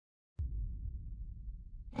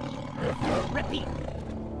Repeat.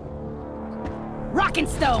 Rock and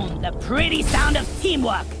stone, the pretty sound of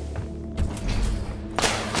teamwork.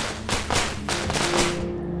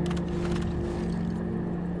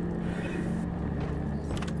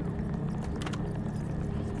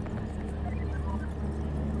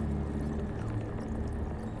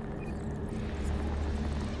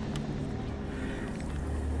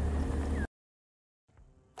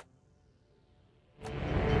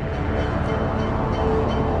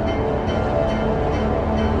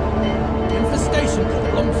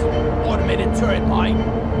 Turret mine.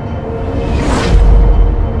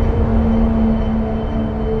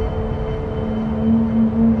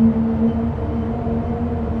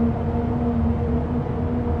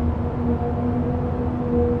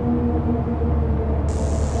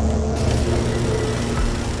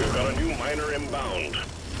 We've got a new miner inbound.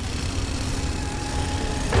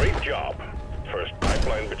 Great job. First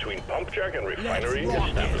pipeline between pump jack and refinery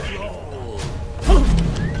established.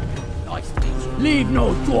 Nice. Leave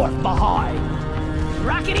no dwarf behind.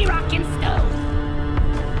 Rockety rockin' stone.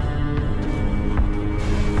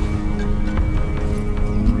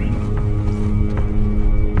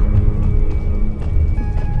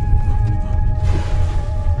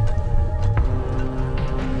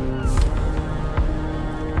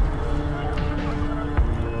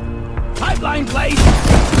 Pipeline blade!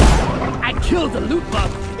 I killed a loot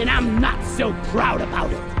bug, and I'm not so proud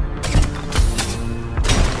about it.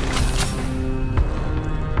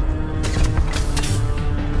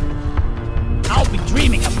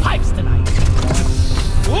 Dreaming of pipes tonight.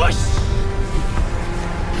 Whoosh!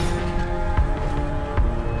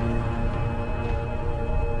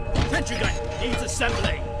 Sentry gun needs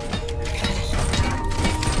assembly.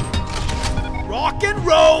 Rock and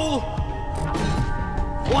roll!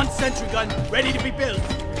 One sentry gun ready to be built.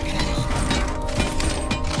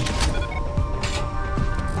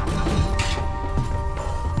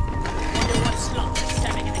 Wonder what slot they're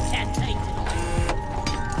selling in the canteen tonight.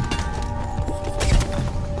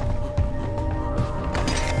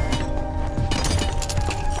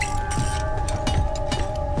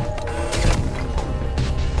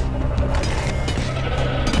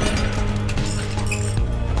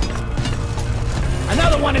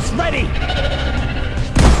 One is ready!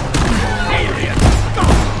 Alien!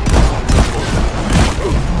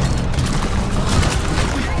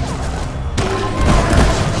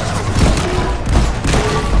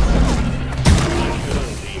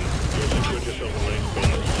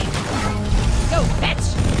 Go, bitch!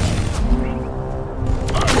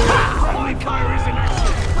 Holy fire is in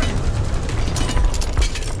action!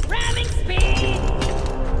 Ramming speed!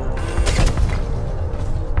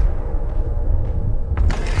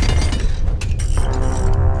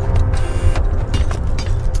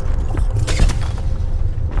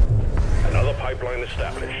 Pipeline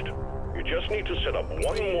established. You just need to set up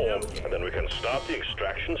one more, and then we can start the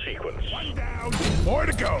extraction sequence. One down, more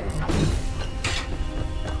to go.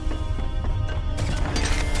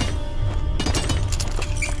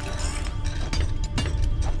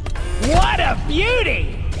 What a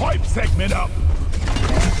beauty! Pipe segment up.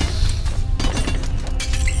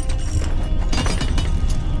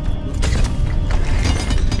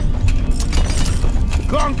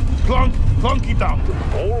 Clunk, clunk, clunky dump.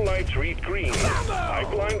 All lights read green.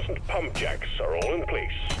 Pipelines and pump jacks are all in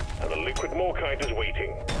place, and the liquid morkite is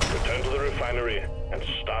waiting. Return to the refinery and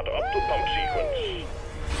start up the pump sequence.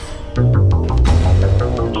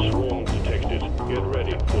 Swarm detected. Get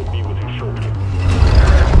ready. We'll be with you shortly.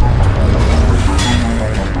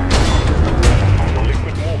 The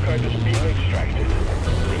liquid morkite is being extracted.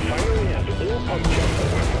 The refinery and all pump jacks are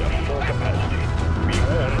working at full capacity. Be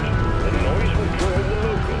warned, the noise will draw in the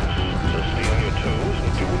locals, so stay on your toes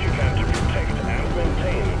and do what you can to protect and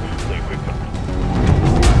maintain the equipment.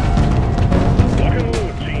 Lock and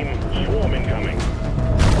load, team. Swarm incoming.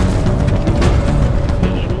 The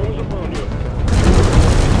swarm is upon you.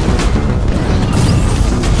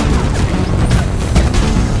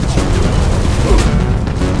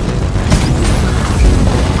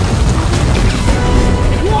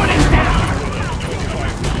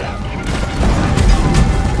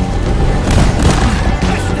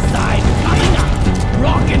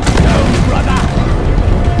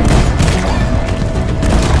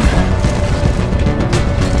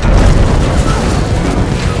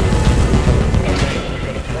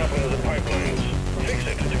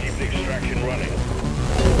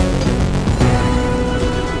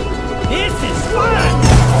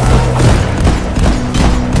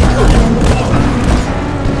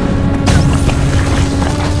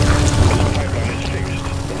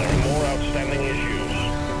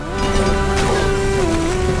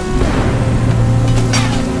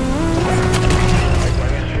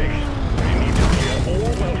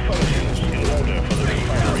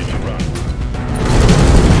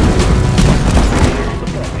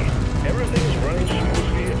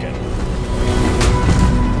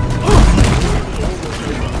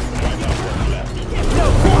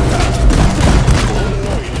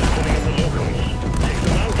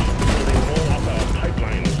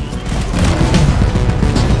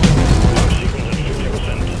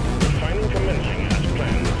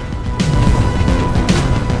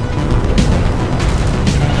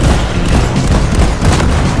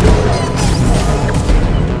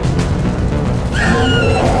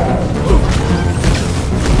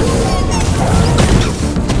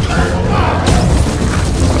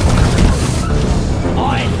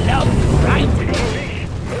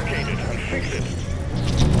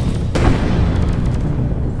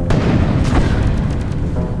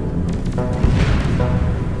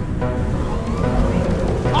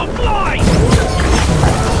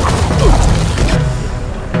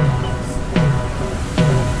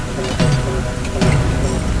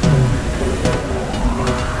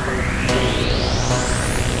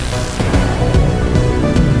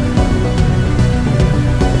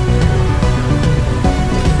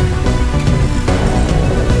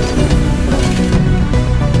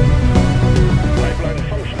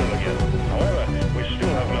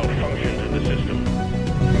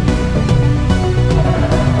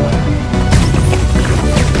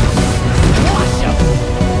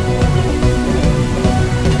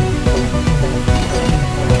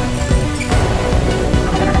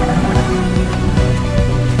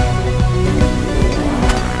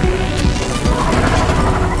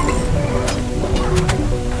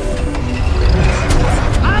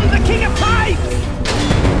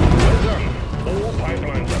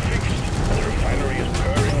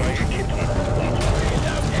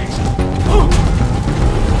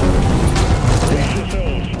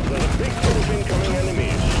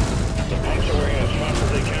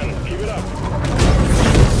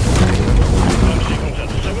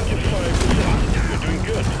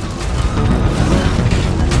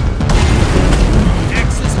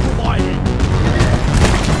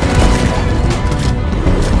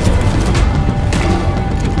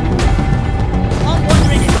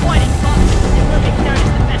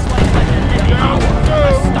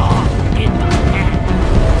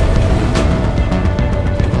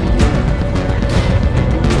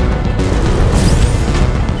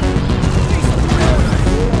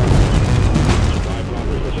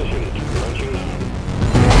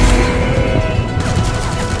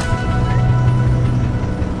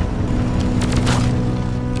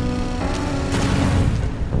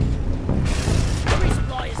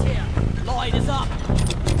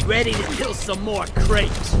 some more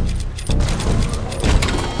crates.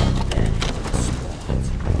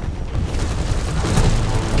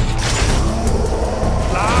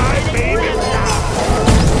 Fly, baby, fly!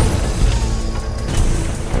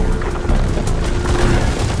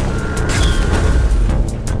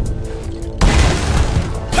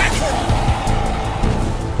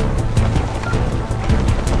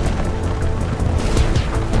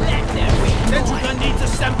 Sentry gun needs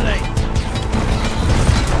assembly.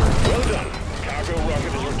 Well done. Cargo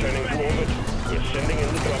rocket is returning to orbit. We're sending in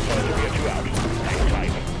the drop pod to get you out. Hang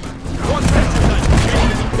tight. One sentry gun ready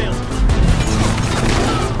to be built.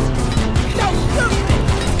 Don't shoot me!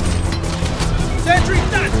 Sentry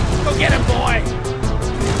done! Go get him, boy!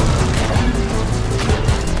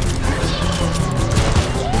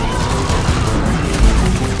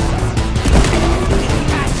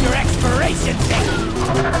 Past your expiration date!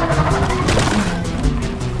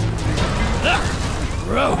 Ugh!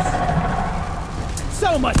 Gross! So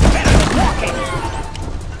much better than walking!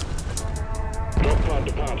 Drop pod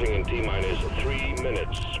departing in T-minus 3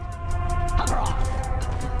 minutes.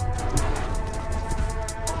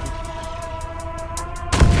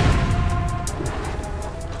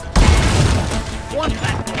 One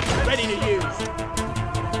platform ready to use.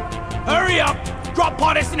 Hurry up! Drop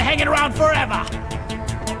pod isn't hanging around forever!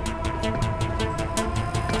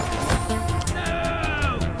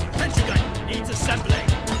 No! Sentry gun needs assembly.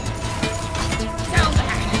 Down the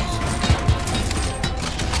hatch.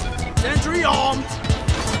 Sentry armed.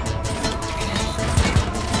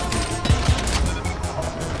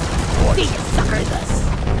 See you suckers!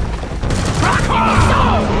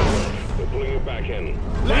 We're pulling you back in.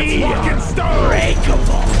 Let's rock and stone!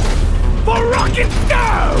 Breakable! For rock and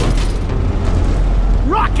stone!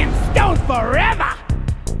 Rock and stone forever!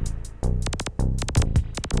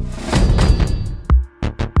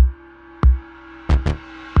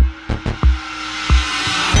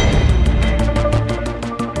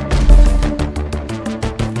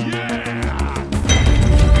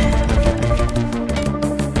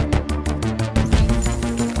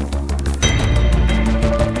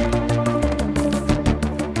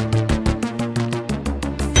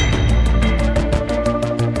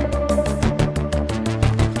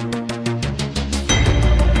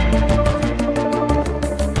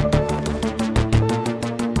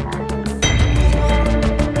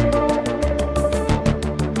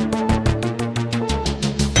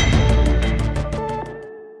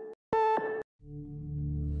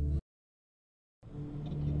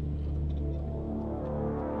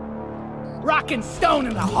 Rock and stone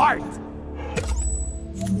in the heart!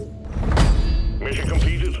 Mission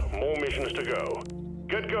completed. More missions to go.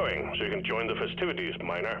 Get going so you can join the festivities,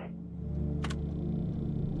 Miner.